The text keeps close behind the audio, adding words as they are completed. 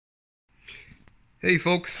Hey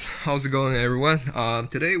folks, how's it going everyone?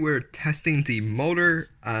 Today we're testing the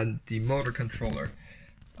motor and the motor controller.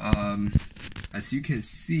 As you can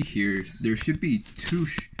see here, there should be two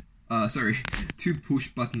push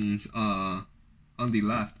buttons on the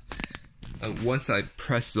left. And once I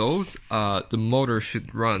press those, the motor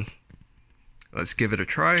should run. Let's give it a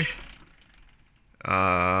try.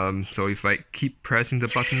 So if I keep pressing the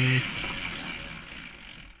button,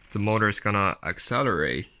 the motor is gonna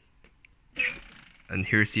accelerate. And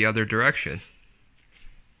here's the other direction.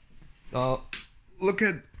 Now, look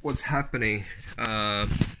at what's happening.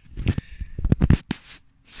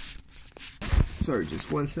 Sorry, just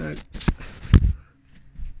one sec.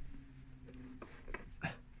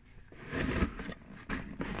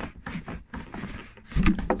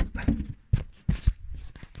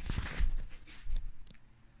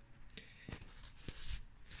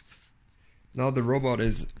 Now the robot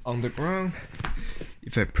is on the ground.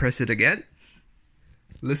 If I press it again,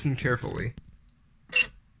 listen carefully.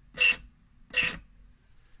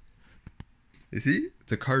 You see,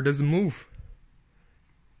 the car doesn't move.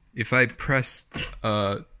 If I press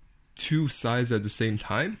two sides at the same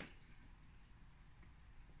time,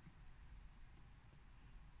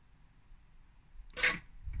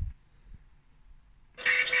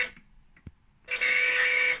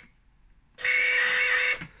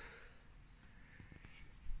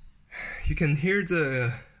 you can hear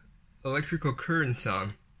the electrical current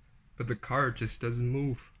sound, but the car just doesn't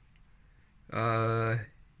move.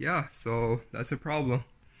 Yeah, so that's a problem.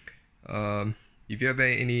 If you have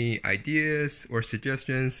any ideas or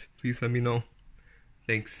suggestions, please let me know.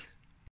 Thanks.